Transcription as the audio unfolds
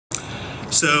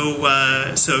So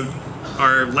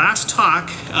our last talk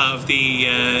of the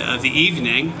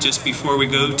evening, just before we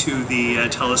go to the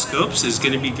telescopes, is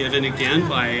going to be given again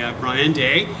by Brian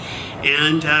Day,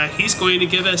 and he's going to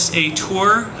give us a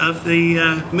tour of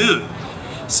the moon.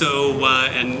 So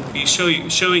and be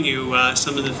showing you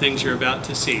some of the things you're about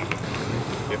to see.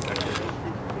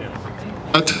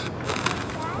 At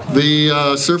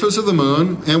the surface of the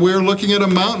moon, and we're looking at a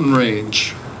mountain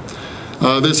range.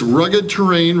 This rugged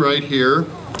terrain right here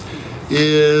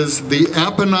is the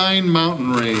Apennine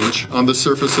mountain range on the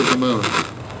surface of the moon.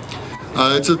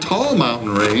 It's a tall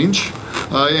mountain range,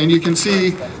 and you can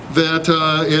see that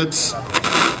it's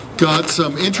got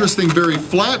some interesting, very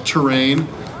flat terrain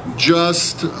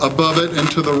just above it and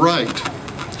to the right.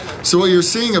 So what you're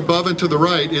seeing above and to the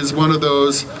right is one of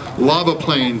those lava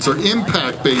plains or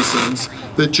impact basins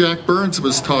that Jack Burns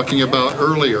was talking about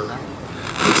earlier.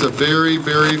 It's a very,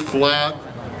 very flat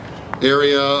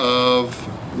area of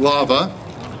lava,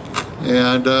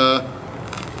 and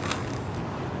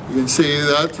you can see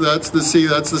that's the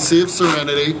Sea of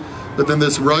Serenity. But then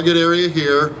this rugged area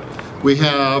here, we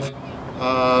have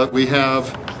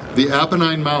the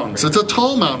Apennine Mountains. It's a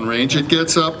tall mountain range. It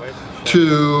gets up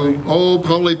to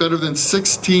probably better than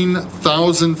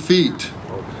 16,000 feet.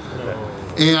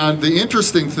 And the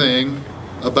interesting thing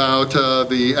about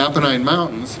the Apennine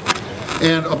Mountains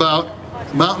and about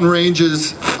mountain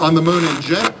ranges on the moon in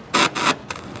general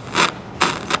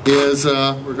is,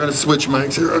 we're going to switch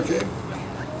mics here, okay.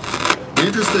 The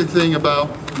interesting thing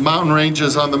about mountain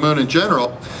ranges on the moon in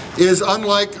general is,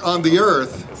 unlike on the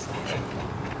Earth,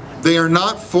 they are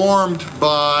not formed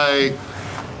by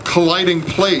colliding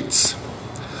plates,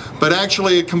 but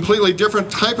actually a completely different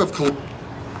type of collision.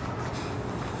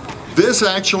 This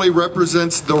actually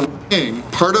represents the ring,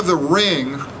 part of the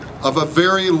ring of a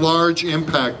very large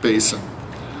impact basin.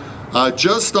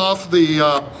 Just off the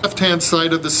left-hand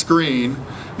side of the screen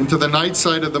and to the night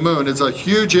side of the moon is a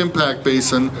huge impact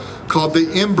basin called the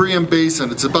Imbrium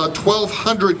Basin. It's about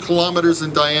 1,200 kilometers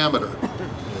in diameter.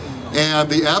 And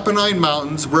the Apennine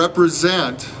Mountains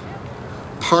represent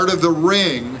part of the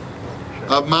ring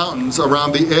of mountains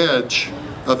around the edge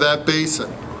of that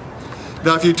basin.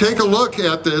 Now, if you take a look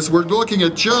at this, we're looking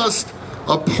at just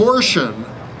a portion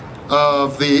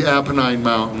of the Apennine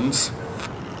Mountains.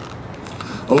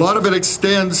 A lot of it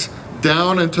extends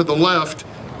down and to the left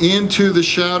into the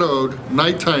shadowed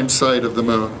nighttime side of the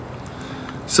moon.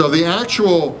 So the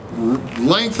actual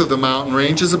length of the mountain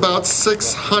range is about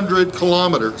 600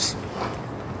 kilometers.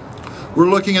 We're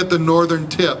looking at the northern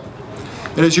tip.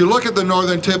 And as you look at the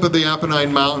northern tip of the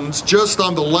Apennine Mountains, just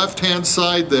on the left-hand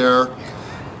side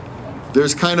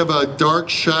there's kind of a dark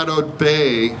shadowed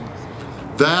bay.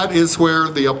 That is where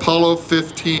the Apollo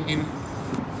 15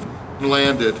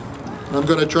 landed. I'm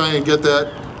going to try and get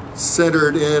that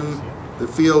centered in the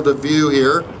field of view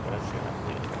here.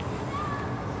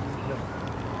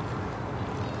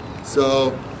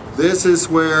 So this is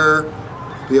where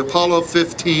the Apollo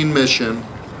 15 mission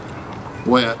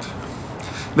went.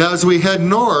 Now as we head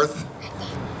north,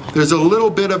 there's a little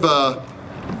bit of a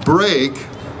break,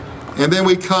 and then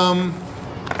we come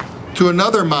to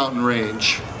another mountain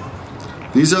range.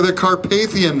 These are the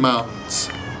Carpathian Mountains.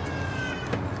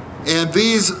 And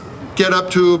these get up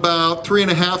to about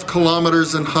 3.5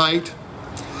 kilometers in height.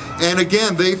 And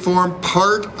again, they form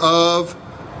part of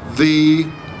the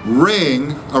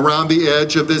ring around the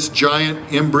edge of this giant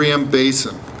Imbrium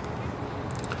Basin.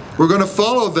 We're going to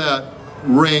follow that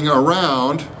ring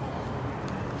around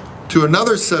to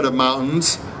another set of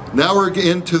mountains. Now we're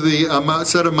into the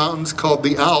set of mountains called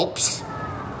the Alps.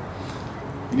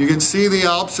 You can see the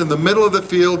Alps in the middle of the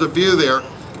field of view there.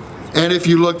 And if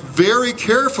you look very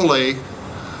carefully,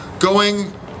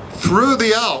 going through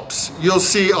the Alps, you'll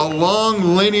see a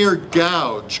long linear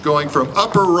gouge going from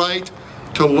upper right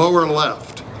to lower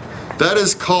left. That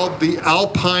is called the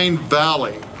Alpine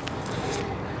Valley.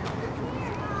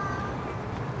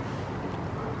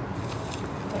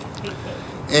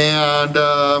 And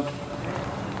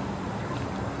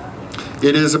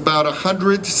it is about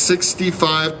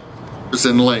 165 meters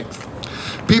in length.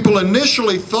 People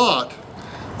initially thought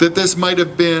that this might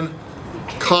have been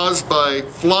caused by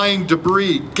flying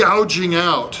debris gouging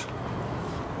out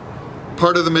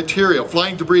part of the material,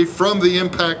 flying debris from the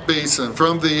impact basin,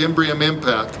 from the Imbrium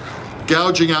impact,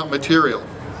 gouging out material.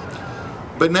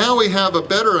 But now we have a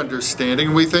better understanding,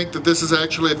 and we think that this is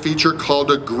actually a feature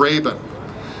called a graben,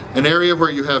 an area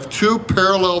where you have two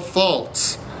parallel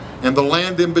faults and the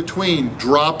land in between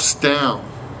drops down.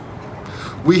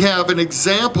 We have an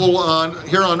example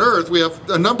here on Earth. We have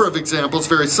a number of examples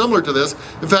very similar to this.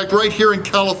 In fact, right here in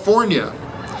California,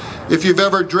 if you've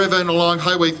ever driven along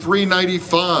Highway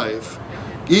 395,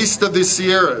 east of the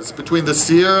Sierras, between the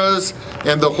Sierras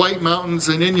and the White Mountains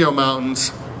and Inyo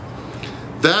Mountains,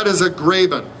 that is a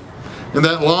graben. In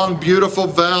that long, beautiful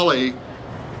valley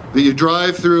that you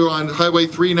drive through on Highway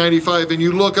 395, and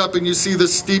you look up and you see the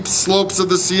steep slopes of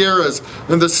the Sierras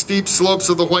and the steep slopes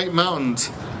of the White Mountains.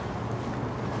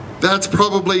 That's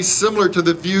probably similar to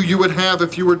the view you would have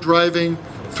if you were driving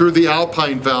through the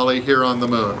Alpine Valley here on the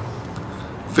moon.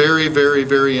 Very, very,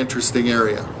 very interesting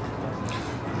area.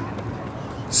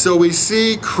 So we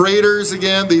see craters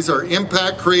again. These are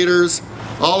impact craters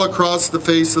all across the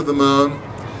face of the moon.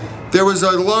 There was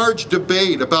a large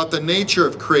debate about the nature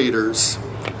of craters.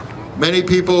 Many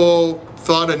people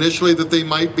thought initially that they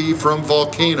might be from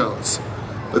volcanoes.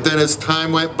 But then as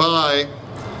time went by,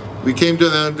 we came to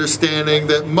the understanding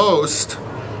that most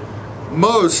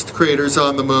craters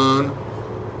on the moon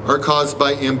are caused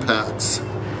by impacts.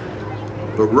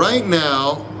 But right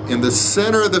now, in the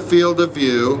center of the field of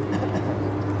view,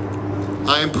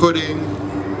 I am putting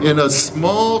in a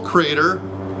small crater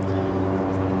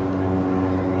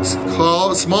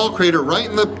right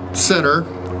in the center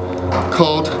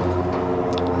called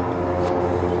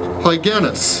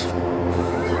Hyginus.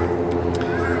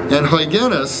 And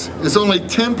Hyginus is only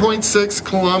 10.6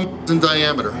 kilometers in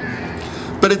diameter.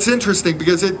 But it's interesting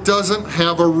because it doesn't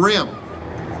have a rim.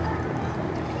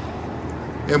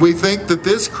 And we think that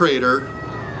this crater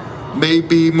may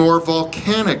be more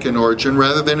volcanic in origin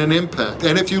rather than an impact.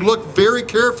 And if you look very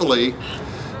carefully,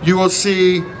 you will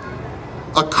see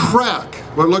a crack,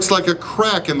 what looks like a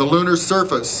crack in the lunar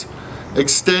surface,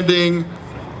 extending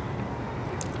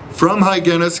from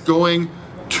Hyginus going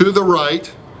to the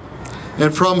right,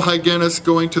 and from Hyginus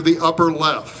going to the upper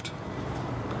left.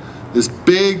 This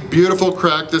big, beautiful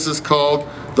crack, this is called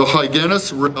the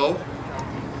Hyginus Rill,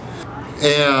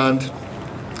 and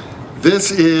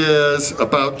this is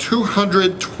about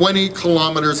 220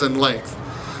 kilometers in length.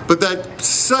 But that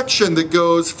section that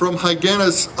goes from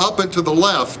Hyginus up and to the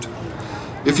left,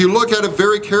 if you look at it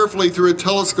very carefully through a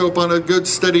telescope on a good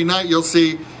steady night, you'll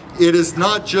see it is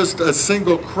not just a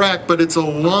single crack, but it's a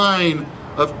line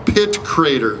of pit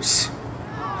craters.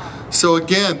 So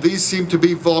again, these seem to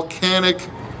be volcanic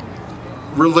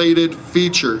related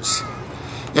features.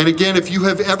 And again, if you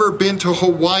have ever been to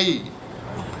Hawaii,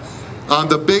 on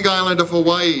the big island of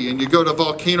Hawaii, and you go to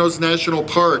Volcanoes National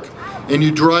Park and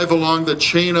you drive along the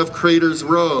Chain of Craters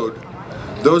Road,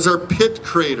 those are pit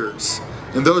craters.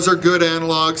 And those are good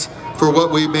analogs for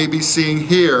what we may be seeing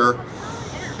here,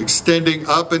 extending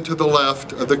up and to the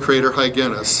left of the crater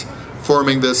Hyginus,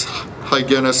 forming this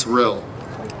Hyginus Rill.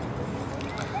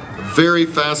 Very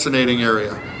fascinating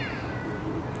area.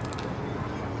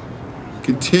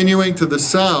 Continuing to the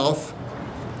south,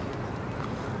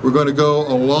 we're going to go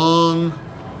along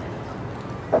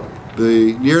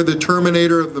near the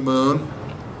terminator of the moon,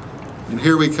 and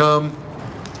here we come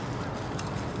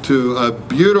to a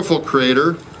beautiful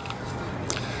crater.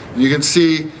 You can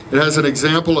see it has an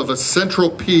example of a central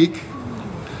peak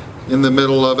in the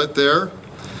middle of it there.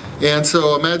 And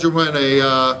so imagine when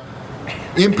a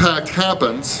impact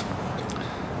happens,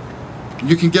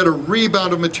 you can get a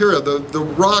rebound of material. The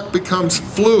rock becomes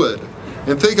fluid.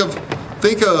 And think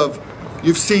of,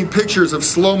 you've seen pictures of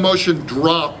slow motion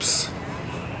drops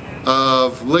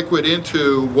of liquid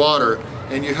into water,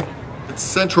 and you have a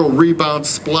central rebound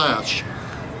splash.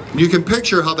 You can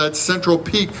picture how that central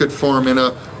peak could form in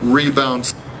a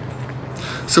rebound.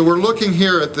 So we're looking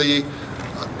here at the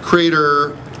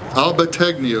crater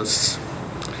Albategnius.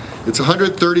 It's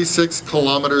 136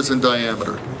 kilometers in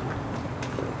diameter.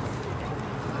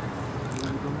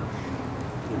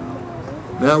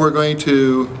 Now we're going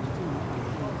to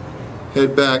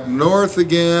head back north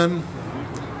again.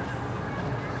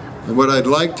 And what I'd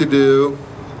like to do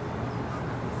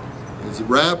is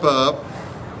wrap up.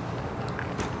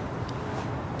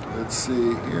 Let's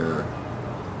see here.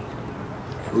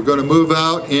 We're going to move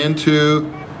out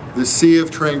into the Sea of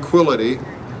Tranquility.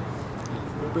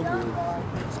 Bring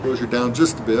the exposure down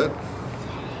just a bit.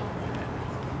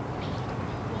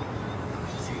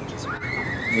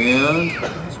 And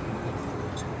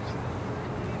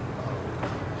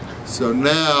so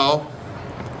now,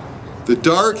 the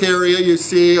dark area you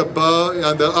see above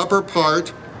on the upper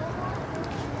part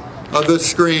of the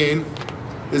screen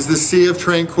is the Sea of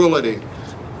Tranquility.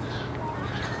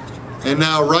 And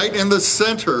now right in the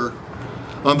center,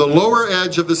 on the lower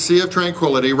edge of the Sea of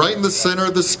Tranquility, right in the center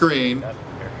of the screen,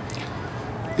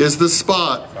 is the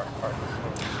spot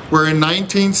where in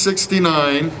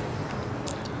 1969,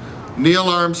 Neil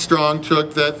Armstrong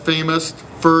took that famous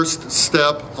first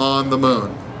step on the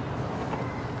moon.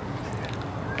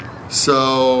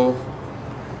 So,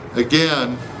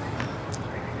 again,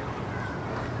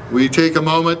 we take a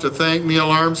moment to thank Neil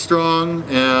Armstrong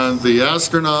and the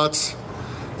astronauts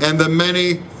and the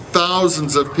many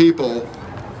thousands of people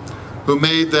who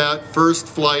made that first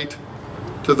flight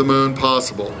to the moon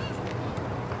possible.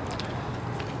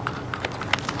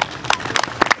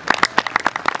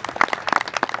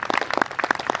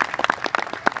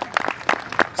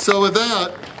 So with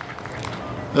that,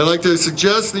 I'd like to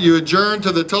suggest that you adjourn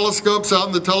to the telescopes out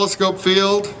in the telescope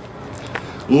field,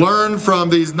 learn from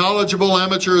these knowledgeable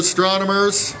amateur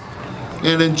astronomers,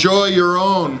 and enjoy your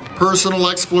own personal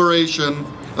exploration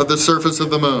of the surface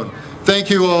of the moon. Thank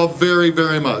you all very,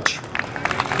 very much.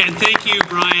 And thank you,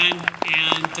 Brian,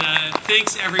 and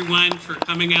thanks everyone for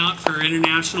coming out for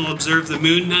International Observe the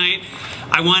Moon Night.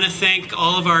 I want to thank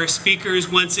all of our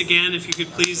speakers once again. If you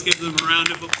could please give them a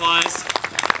round of applause.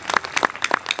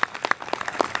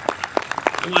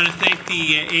 I want to thank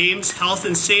the Ames Health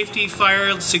and Safety,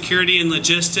 Fire, Security, and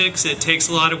Logistics. It takes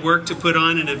a lot of work to put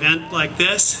on an event like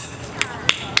this.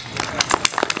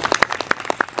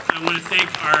 I want to thank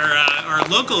our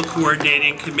local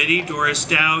coordinating committee, Doris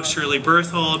Dow, Shirley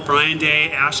Berthold, Brian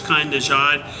Day, Ashkan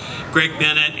Najad, Greg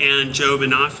Bennett, and Joe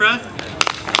Benafra.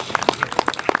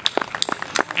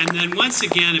 And then once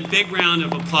again, a big round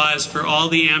of applause for all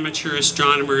the amateur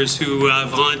astronomers who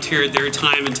volunteered their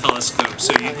time and telescopes,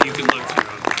 so you can look through them.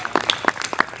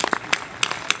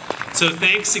 So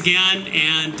thanks again,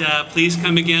 and please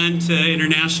come again to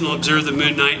International Observe the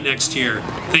Moon Night next year.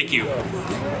 Thank you.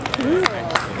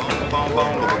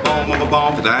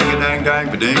 Dang, dang,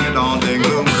 dang, ding, dong, ding,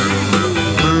 boom.